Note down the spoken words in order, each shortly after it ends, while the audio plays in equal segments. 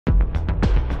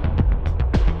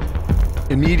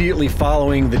Immediately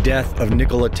following the death of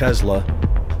Nikola Tesla,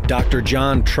 Dr.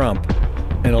 John Trump,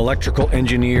 an electrical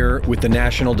engineer with the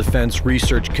National Defense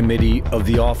Research Committee of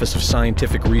the Office of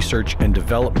Scientific Research and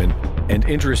Development, and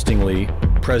interestingly,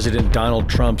 President Donald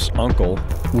Trump's uncle,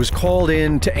 was called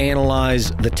in to analyze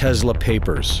the Tesla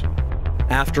papers.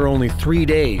 After only 3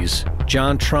 days,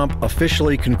 John Trump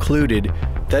officially concluded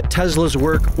that Tesla's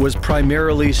work was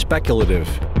primarily speculative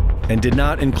and did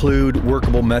not include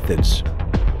workable methods.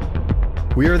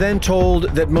 We are then told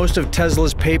that most of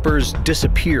Tesla's papers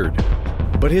disappeared,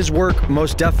 but his work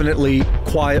most definitely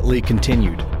quietly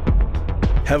continued.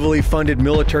 Heavily funded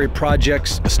military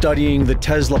projects studying the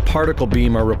Tesla particle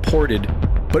beam are reported,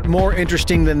 but more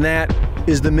interesting than that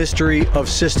is the mystery of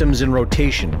systems in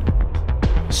rotation,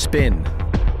 spin.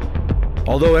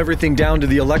 Although everything down to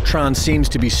the electron seems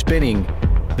to be spinning,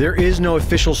 there is no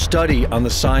official study on the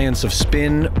science of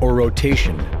spin or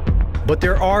rotation. But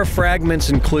there are fragments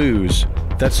and clues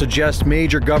that suggest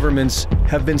major governments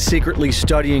have been secretly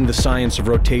studying the science of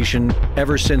rotation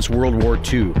ever since World War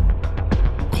II,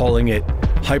 calling it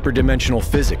hyperdimensional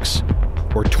physics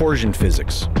or torsion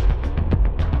physics.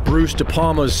 Bruce De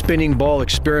Palma's spinning ball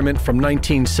experiment from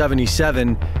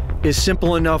 1977 is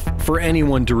simple enough for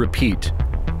anyone to repeat.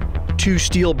 2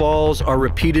 steel balls are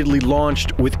repeatedly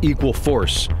launched with equal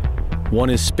force.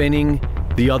 One is spinning,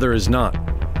 the other is not.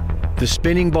 The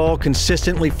spinning ball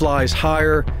consistently flies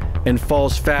higher and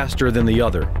falls faster than the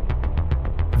other.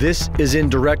 This is in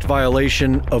direct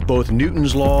violation of both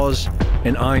Newton's laws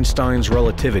and Einstein's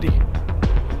relativity.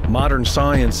 Modern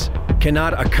science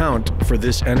cannot account for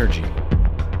this energy.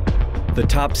 The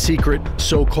top-secret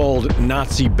so-called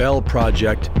Nazi Bell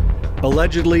project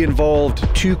allegedly involved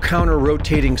 2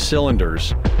 counter-rotating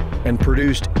cylinders and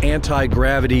produced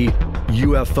anti-gravity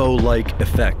UFO-like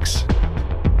effects.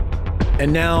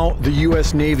 And now the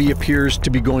US Navy appears to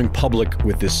be going public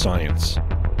with this science.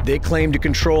 They claim to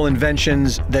control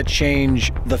inventions that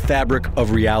change the fabric of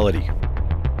reality.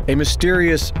 A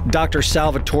mysterious Dr.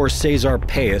 Salvatore Cesar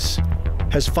Paes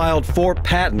has filed 4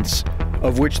 patents,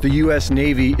 of which the US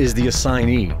Navy is the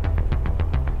assignee.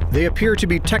 They appear to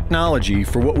be technology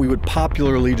for what we would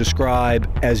popularly describe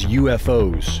as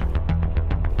UFOs.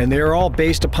 And they are all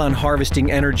based upon harvesting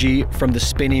energy from the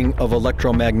spinning of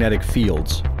electromagnetic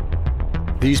fields.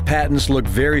 These patents look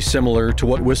very similar to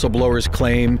what whistleblowers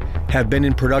claim have been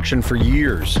in production for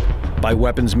years by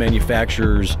weapons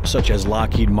manufacturers such as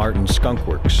Lockheed Martin Skunk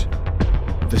Works.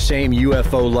 The same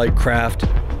UFO-like craft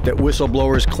that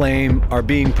whistleblowers claim are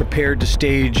being prepared to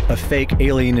stage a fake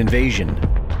alien invasion.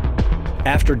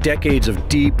 After decades of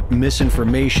deep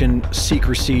misinformation,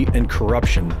 secrecy, and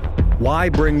corruption, why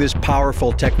bring this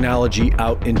powerful technology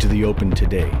out into the open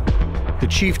today? The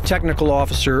chief technical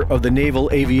officer of the Naval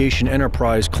Aviation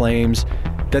Enterprise claims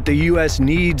that the US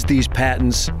needs these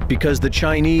patents because the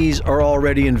Chinese are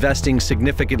already investing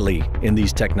significantly in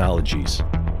these technologies.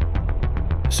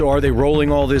 So are they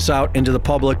rolling all this out into the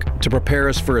public to prepare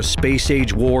us for a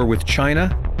space-age war with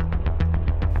China?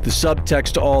 The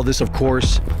subtext to all this, of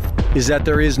course, is that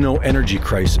there is no energy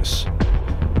crisis,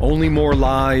 only more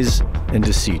lies and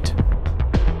deceit.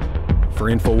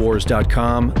 For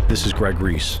Infowars.com, this is Greg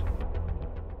Reese.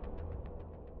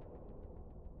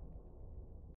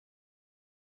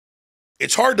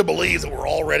 It's hard to believe that we're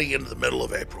already into the middle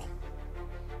of April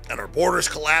and our borders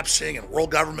collapsing and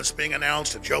world governments being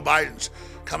announced and Joe Biden's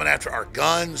coming after our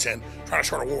guns and trying to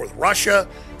start a war with Russia,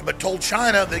 but told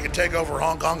China they can take over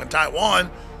Hong Kong and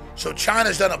Taiwan. So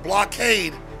China's done a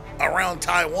blockade around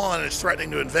Taiwan and is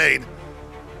threatening to invade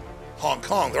Hong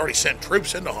Kong. They already sent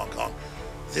troops into Hong Kong.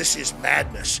 This is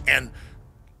madness. And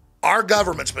our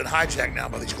government's been hijacked now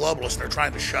by these globalists, and they're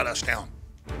trying to shut us down.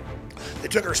 They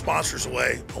took our sponsors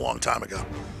away a long time ago.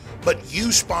 But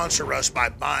you sponsor us by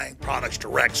buying products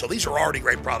direct. So these are already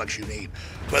great products you need.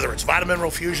 Whether it's Vitamin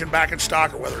Mineral Fusion back in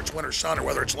stock, or whether it's Winter Sun, or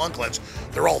whether it's Lung Cleanse,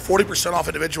 they're all 40% off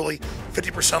individually,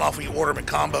 50% off when you order them in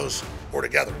combos or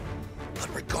together.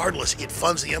 But regardless, it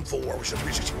funds the InfoWar, which is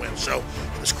 360 wins. So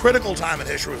in this critical time in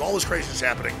history with all this craziness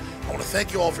happening, I want to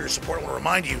thank you all for your support. I want to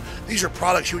remind you, these are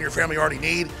products you and your family already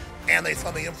need, and they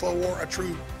fund the InfoWar, a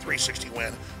true 360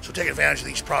 win. So take advantage of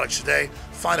these products today.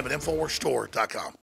 Find them at InfoWarsStore.com.